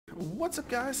What's up,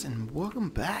 guys, and welcome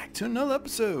back to another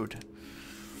episode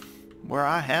where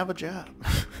I have a job.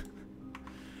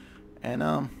 And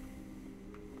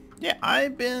yeah,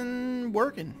 I've been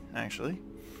working actually,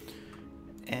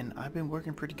 and I've been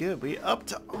working pretty good. We up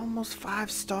to almost 5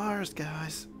 stars,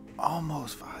 guys.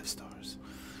 Almost 5 stars.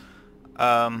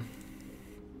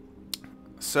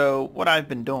 So what I've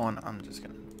been doing, I'm just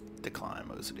gonna decline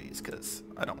most of these because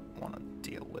I don't want to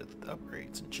deal with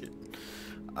upgrades and shit.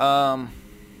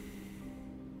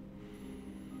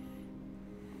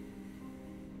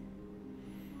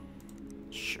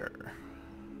 Sure.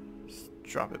 Just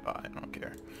drop it by, I don't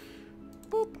care.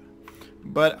 Boop.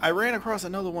 But I ran across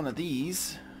another one of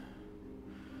these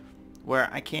where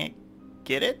I can't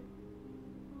get it,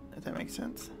 if that makes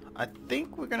sense. I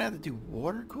think we're gonna have to do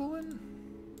water cooling.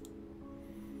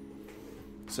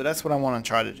 So that's what I want to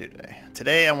try to do today.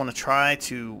 Today I want to try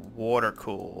to water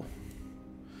cool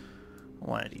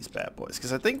one of these bad boys,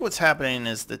 because I think what's happening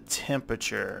is the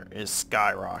temperature is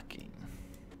skyrocketing.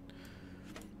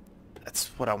 That's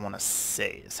what I want to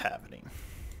say is happening.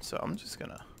 So I'm just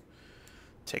gonna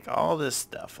take all this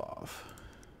stuff off.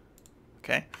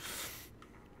 Okay.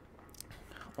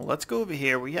 Well, let's go over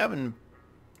here. We haven't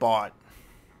bought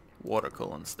water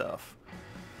cooling stuff,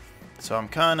 so I'm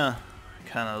kind of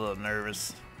a little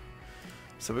nervous.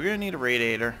 So we're gonna need a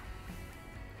radiator.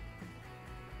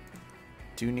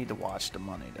 Do need to watch the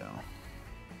money though.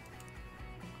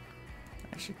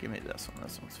 Actually, give me this one.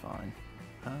 This one's fine.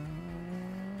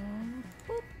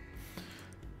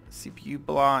 CPU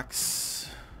blocks.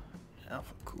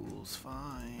 Alpha cool's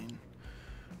fine.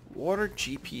 Water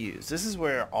GPUs. This is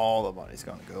where all the money's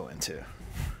gonna go into.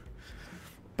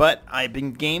 But I've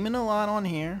been gaming a lot on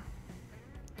here,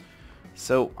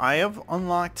 so I have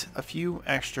unlocked a few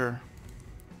extra.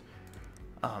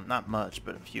 Not much,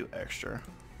 but a few extra.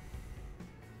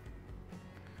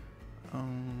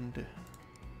 Owned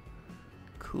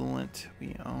coolant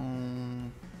we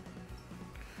own.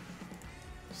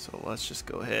 So let's just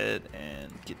go ahead and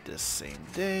get this same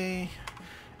day.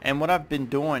 And what I've been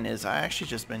doing is I actually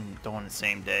just been doing the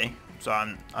same day. So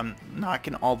I'm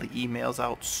knocking all the emails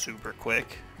out super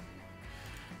quick,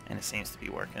 and it seems to be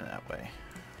working that way.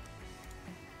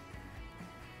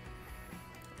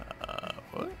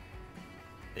 What?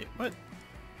 Wait, what?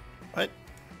 What?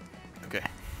 Okay.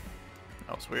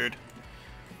 That was weird.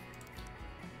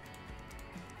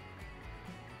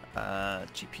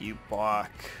 GPU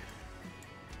block.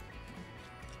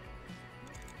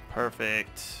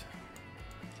 Perfect.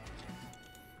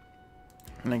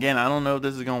 And again, I don't know if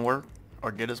this is gonna work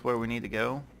or get us where we need to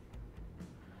go,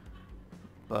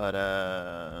 but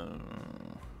oh,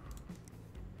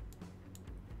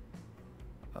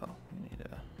 we need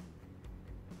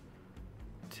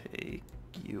to take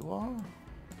you off.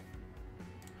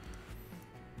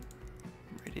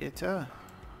 Radiator.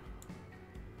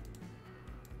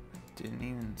 Didn't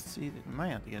even see that. We might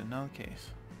have to get another case.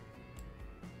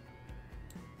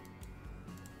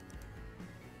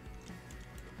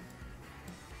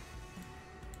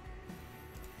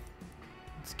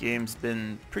 This game's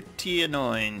been pretty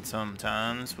annoying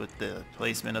sometimes with the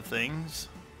placement of things.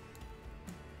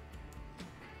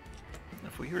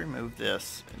 If we remove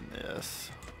this and this,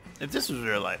 if this was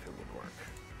real life, it would work.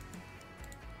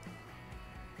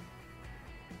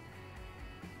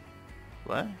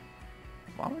 What?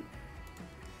 Why would?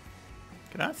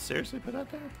 Can I seriously put that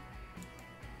there?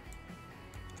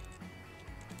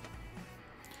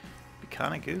 Be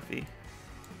kind of goofy.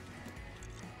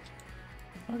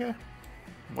 Okay.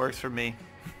 Works for me.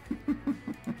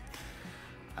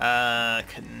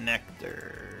 Connectors.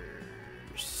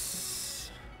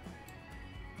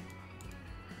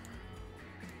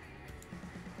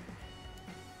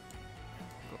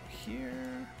 Go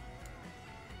here.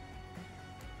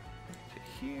 To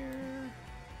here.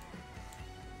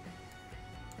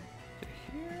 To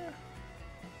here.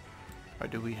 Or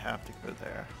do we have to go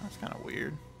there? That's kind of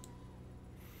weird.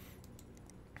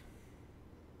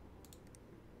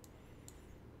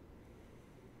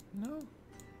 No.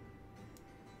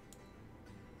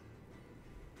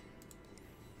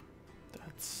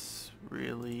 That's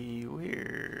really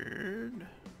weird.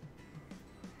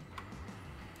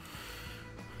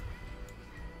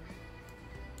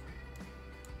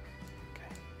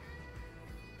 Okay.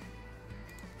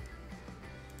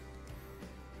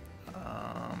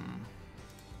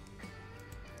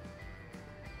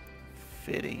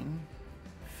 Fitting.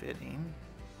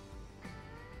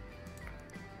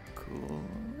 Cool.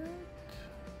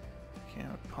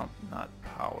 Camera pump not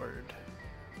powered.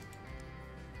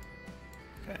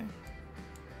 Okay.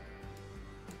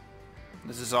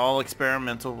 This is all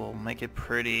experimental. We'll make it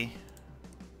pretty.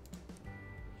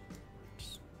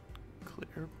 Just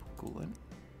clear coolant.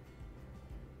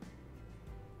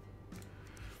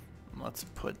 Let's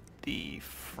put the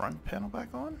front panel back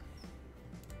on,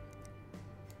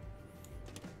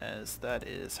 as that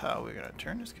is how we're gonna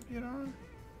turn this computer on.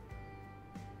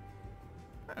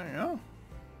 I don't know.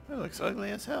 It looks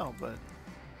ugly as hell, but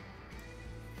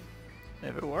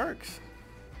if it works.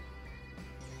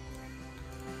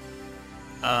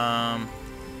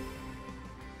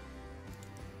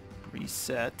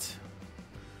 Reset.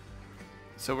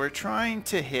 So we're trying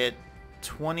to hit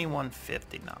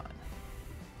 2159.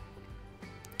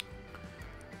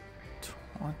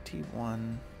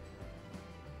 21.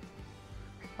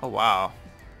 Oh wow.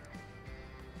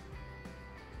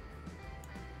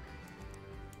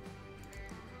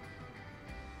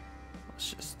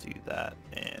 Let's just do that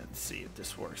and see if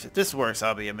this works. If this works,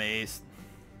 I'll be amazed.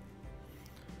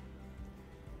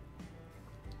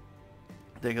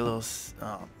 Take a little.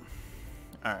 All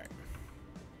right.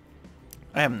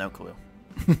 I have no clue.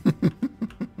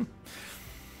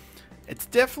 It's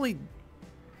definitely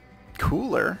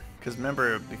cooler, because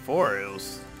remember before it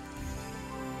was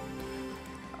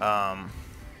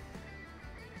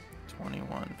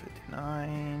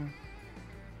 2159.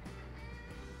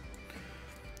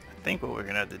 I think what we're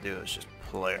gonna have to do is just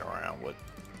play around with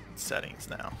settings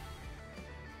now,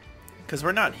 because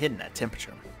we're not hitting that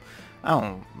temperature.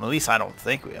 At least I don't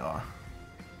think we are.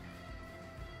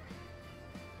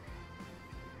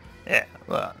 Yeah,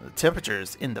 well, the temperature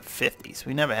is in the 50s.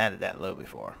 We never had it that low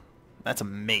before. That's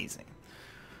amazing.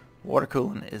 Water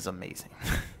cooling is amazing.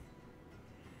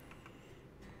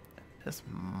 This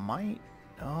might...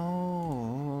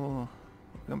 Oh,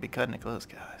 we're going to be cutting it close,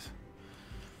 guys.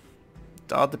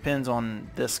 It all depends on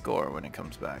this score when it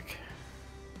comes back.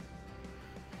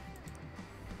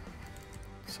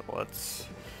 So let's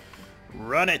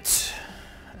run it.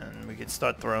 And we can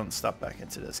start throwing stuff back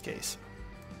into this case.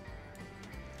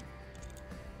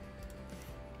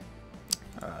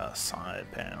 Side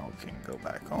panel can go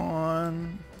back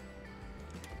on.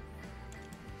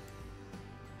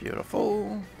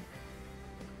 Beautiful.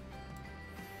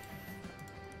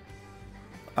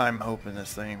 I'm hoping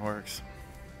this thing works.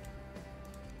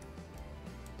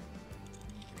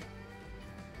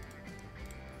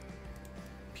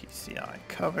 PCI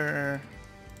cover.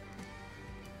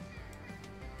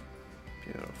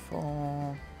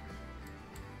 Beautiful.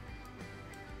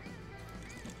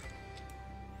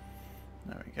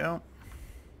 There we go.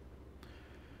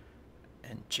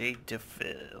 And J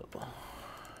DeVille.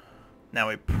 Now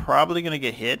we're probably going to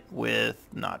get hit with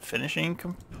not finishing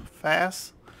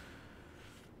fast.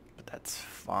 But that's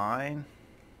fine.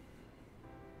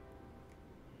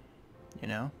 You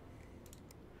know?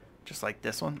 Just like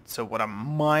this one. So what I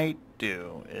might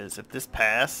do is if this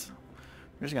pass,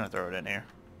 we're just going to throw it in here.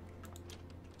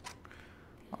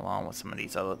 Along with some of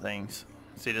these other things.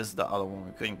 See, this is the other one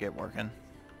we couldn't get working.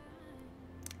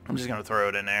 I'm just going to throw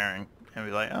it in there and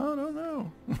be like, oh, no,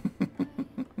 no.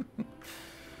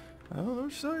 I don't know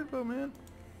what you're talking about, man.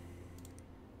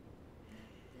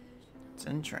 It's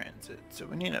in transit, so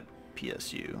we need a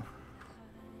PSU.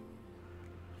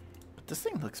 But this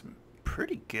thing looks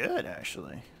pretty good,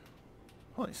 actually.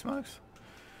 Holy smokes.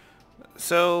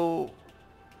 So...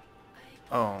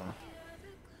 Oh.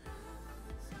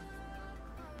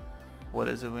 What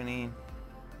is it we need?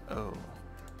 Oh.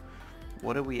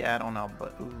 What do we add on our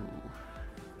butt? Ooh.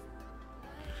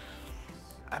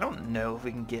 I don't know if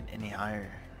we can get any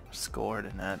higher score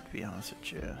than that, to be honest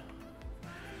with you.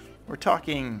 We're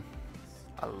talking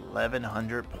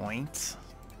 1,100 points.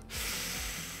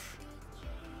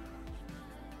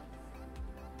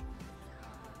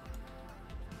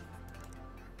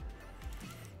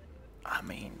 I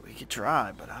mean, we could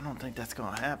try, but I don't think that's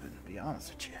gonna happen, to be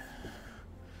honest with you.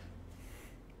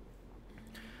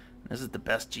 This is the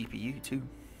best GPU too.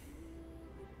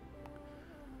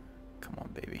 Come on,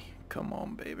 baby. Come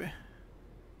on, baby.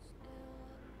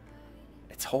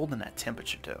 It's holding that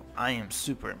temperature too. I am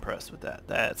super impressed with that.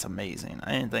 That's amazing.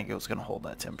 I didn't think it was going to hold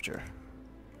that temperature.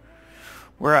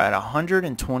 We're at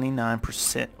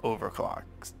 129% overclock.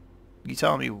 You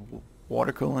telling me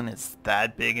water cooling is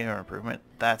that big of an improvement?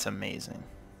 That's amazing.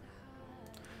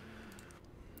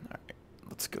 Alright,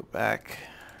 let's go back.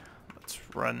 Let's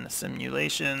run the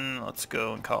simulation. Let's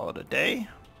go and call it a day.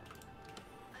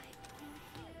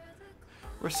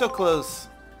 We're so close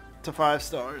to 5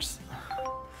 stars.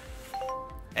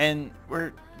 And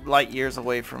we're light years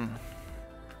away from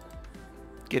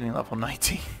getting level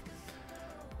 19.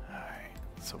 Alright,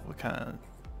 so what kind of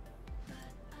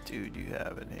dude do you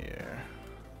have in here?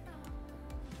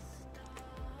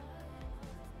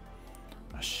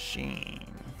 Machine.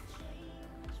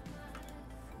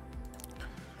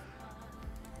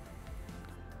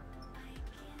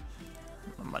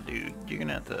 my dude. You're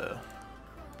gonna have to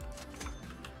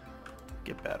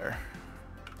get better.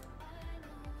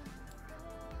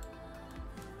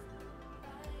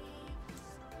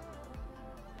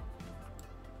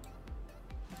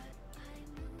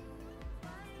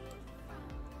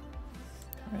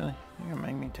 Really? You're gonna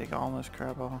make me take all this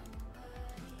crap off?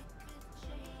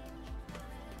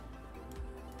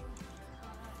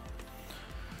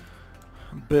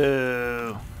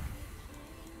 Boo.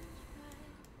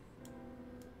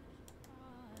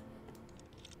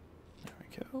 There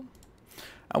we go.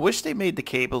 I wish they made the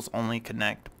cables only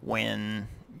connect when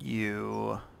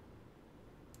you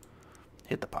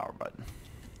hit the power button.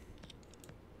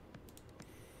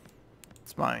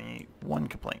 It's my one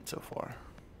complaint so far.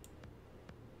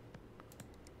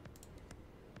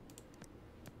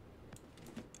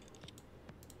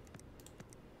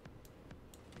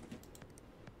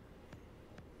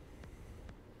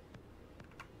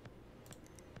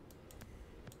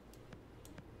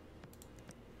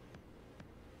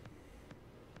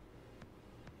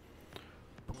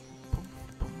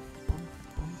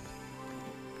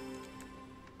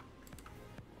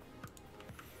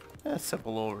 A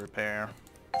simple little repair.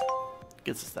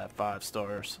 Gets us that 5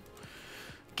 stars.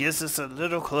 Gets us a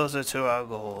little closer to our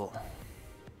goal.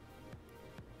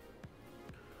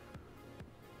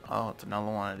 Oh, it's another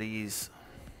one of these.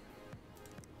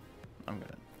 I'm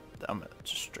gonna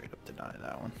just straight up deny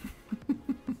that one.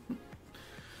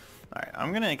 Alright,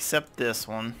 I'm gonna accept this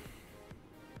one.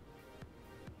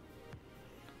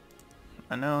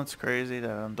 I know it's crazy that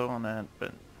I'm doing that,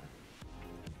 but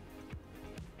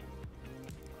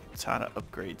it's how to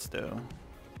upgrade still.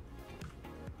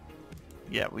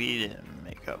 Yeah, we didn't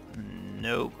make up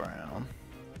no ground.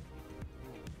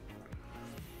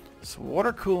 So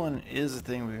water cooling is a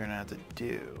thing we're gonna have to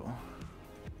do.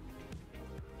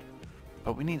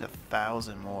 But we need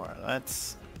 1,000 more.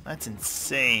 That's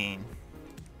insane.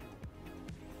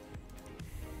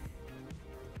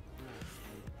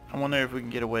 I wonder if we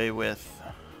can get away with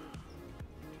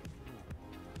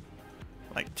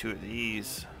like 2 of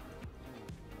these.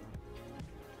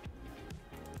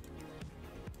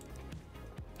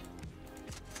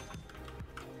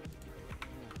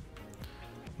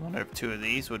 I wonder if 2 of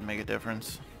these would make a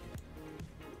difference.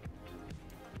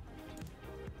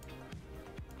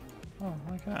 Oh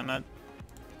my god, not.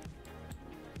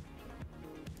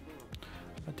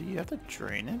 But do you have to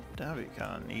drain it? That'd be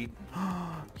kind of neat.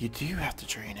 You do have to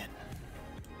drain it.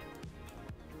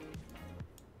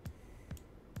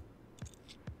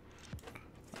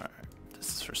 Alright,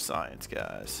 this is for science,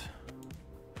 guys.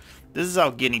 This is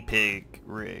our guinea pig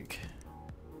rig.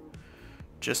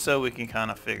 Just so we can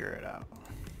kind of figure it out.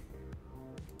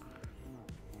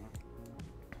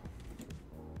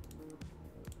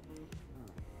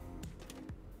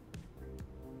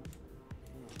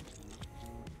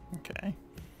 Okay.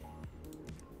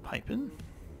 Piping.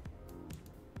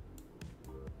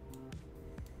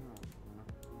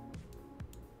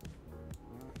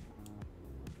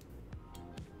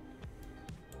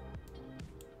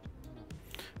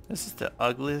 This is the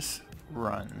ugliest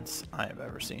runs I have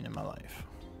ever seen in my life.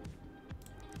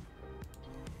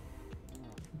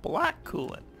 Black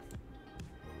coolant.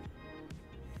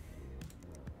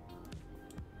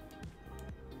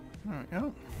 There we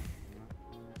go.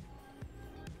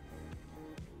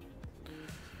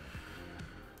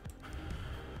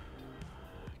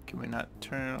 Can we not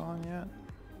turn it on yet?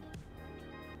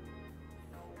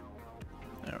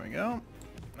 There we go.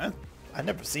 I've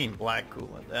never seen black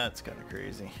coolant. That's kind of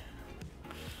crazy.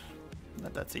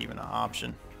 That's even an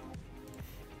option.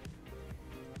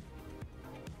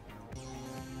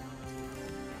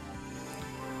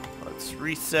 Let's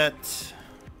reset.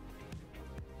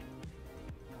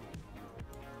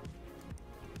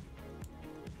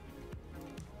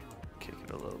 Kick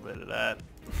it a little bit of that.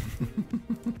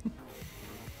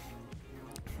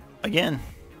 Again,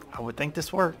 I would think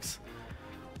this works.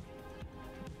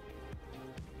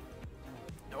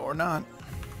 Or not.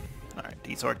 Alright,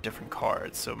 these are different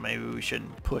cards, so maybe we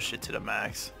shouldn't push it to the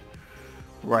max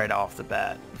right off the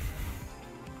bat.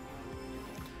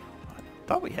 I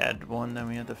thought we had one that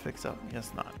we had to fix up.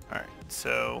 Yes, not. Alright,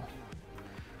 so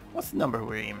what's the number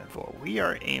we're aiming for? We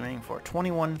are aiming for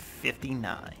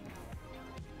 2159.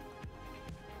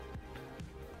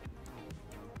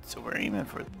 So we're aiming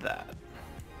for that.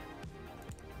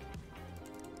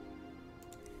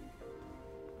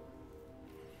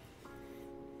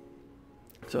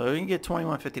 So if we can get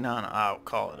 2159, I'll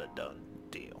call it a done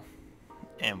deal.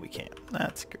 And we can't.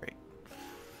 That's great.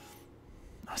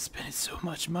 I'm spending so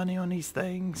much money on these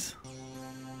things.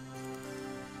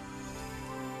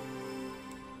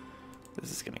 This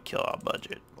is gonna kill our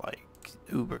budget like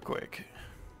uber quick.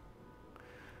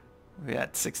 We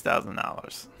had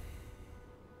 $6,000.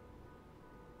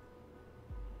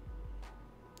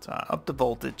 So I up the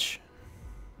voltage.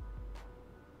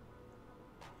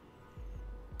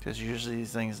 Because usually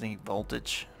these things need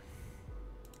voltage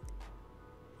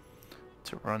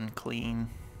to run clean.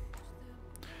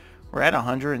 We're at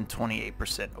 128%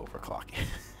 overclocking.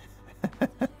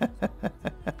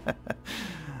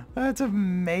 That's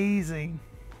amazing.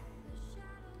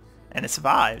 And it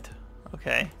survived.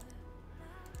 Okay.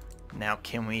 Now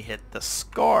can we hit the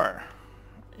score?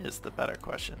 Is the better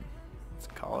question. Let's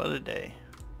call it a day.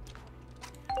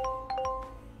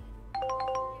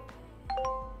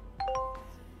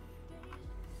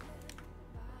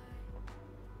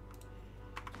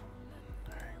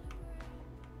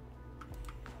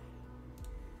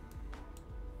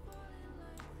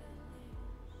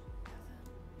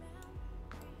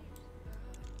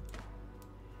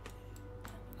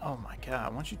 Oh my god,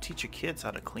 why don't you teach your kids how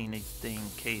to clean these dang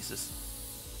cases?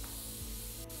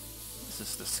 This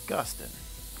is disgusting.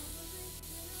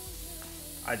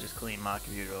 I just cleaned my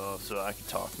computer off so I can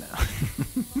talk now.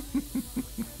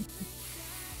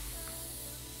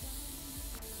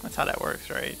 That's how that works,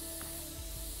 right?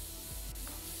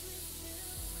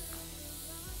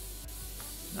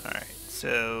 Alright,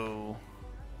 so...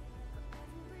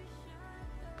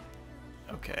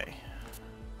 Okay.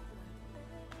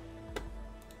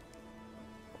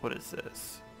 What is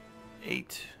this?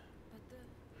 8.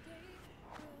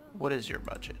 What is your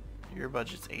budget? Your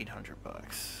budget's 800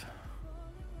 bucks.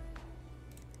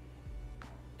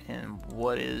 And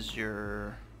what is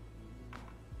your...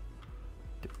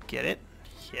 Did we get it?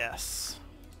 Yes.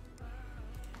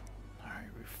 Alright,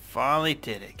 we finally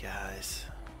did it, guys.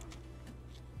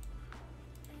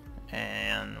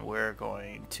 And we're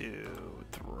going to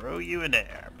throw you in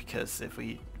there, because if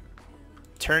we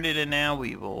turn it in now,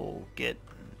 we will get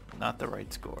not the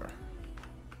right score.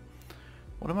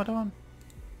 What am I doing?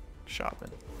 Shopping.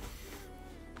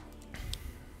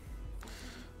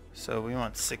 So we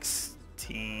want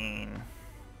 16.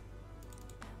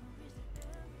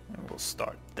 And we'll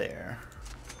start there.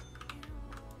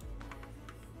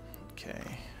 Okay.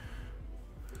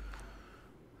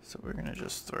 So we're gonna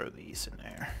just throw these in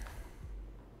there.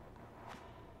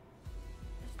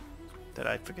 Did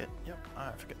I forget? Yep,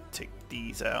 I forgot to take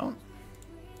these out.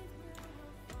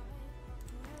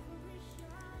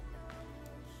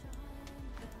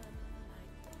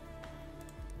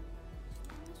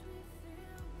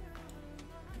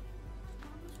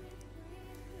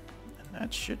 And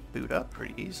that should boot up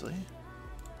pretty easily.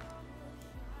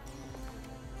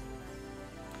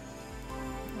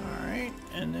 Alright,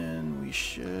 and then we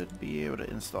should be able to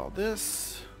install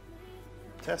this.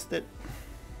 Test it.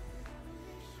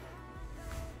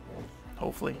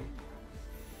 Hopefully.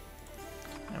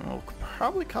 And we'll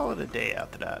probably call it a day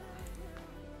after that.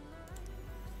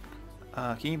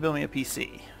 Can you build me a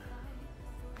PC?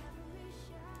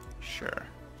 Sure.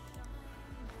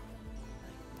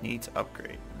 Needs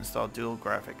upgrade. Install dual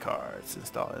graphic cards.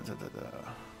 Install...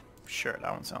 Sure,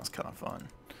 that one sounds kind of fun.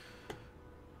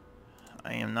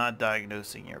 I am not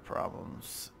diagnosing your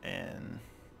problems and...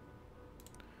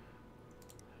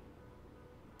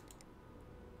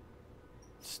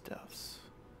 stuffs.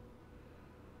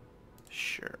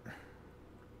 Sure.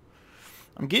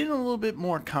 I'm getting a little bit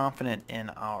more confident in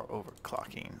our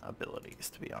overclocking abilities,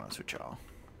 to be honest with y'all.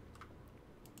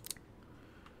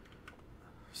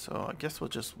 So I guess we'll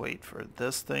just wait for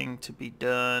this thing to be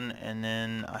done, and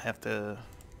then I have to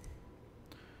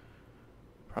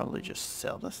probably just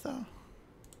sell this stuff.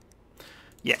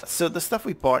 Yeah, so the stuff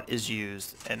we bought is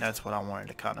used, and that's what I wanted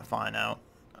to kind of find out.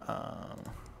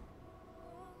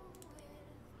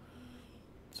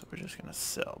 So we're just gonna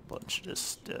sell a bunch of this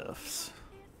stuffs.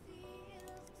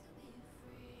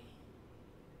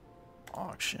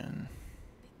 Auction.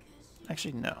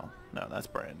 Actually, no, that's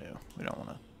brand new. We don't want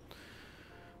to.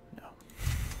 No,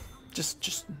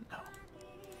 just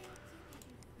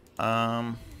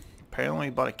no. Apparently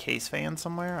we bought a case fan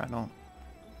somewhere. I don't.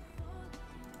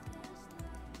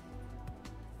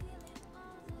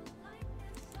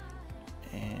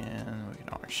 And we can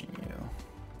auction you.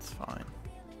 It's fine.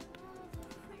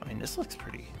 I mean, this looks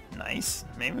pretty nice.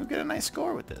 Maybe we'll get a nice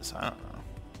score with this. I don't know.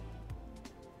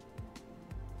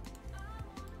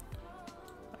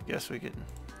 I guess we could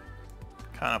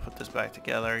kind of put this back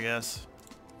together, I guess.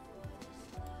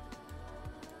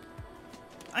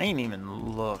 I ain't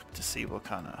even looked to see what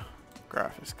kind of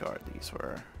graphics card these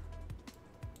were.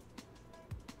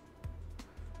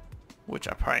 Which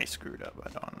I probably screwed up by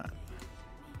doing that.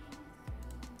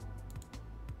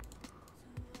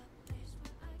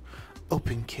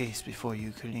 Open case before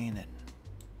you clean it.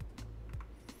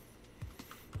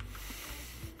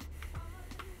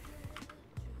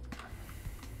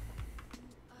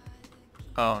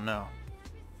 Oh no.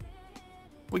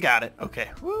 We got it. Okay.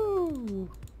 Woo!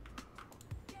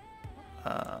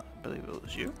 I believe it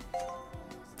was you.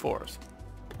 Fours.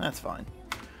 That's fine.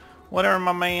 Whatever,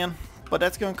 my man. But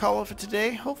that's going to call it for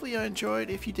today. Hopefully you enjoyed.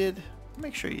 If you did,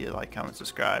 make sure you like, comment,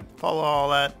 subscribe. Follow all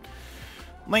that.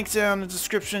 Links down in the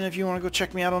description if you want to go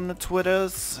check me out on the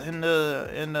Twitters and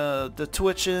the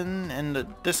Twitching and the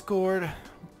Discord.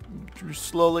 We're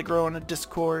slowly growing a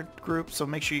Discord group, so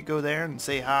make sure you go there and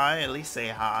say hi. At least say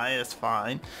hi. That's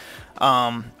fine.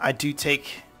 I do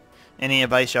take any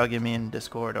advice y'all give me in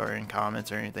Discord or in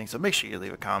comments or anything, so make sure you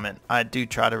leave a comment. I do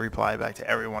try to reply back to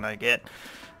everyone I get,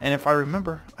 and if I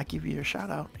remember, I give you a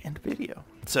shout out in the video.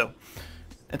 So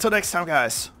until next time,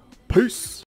 guys, peace.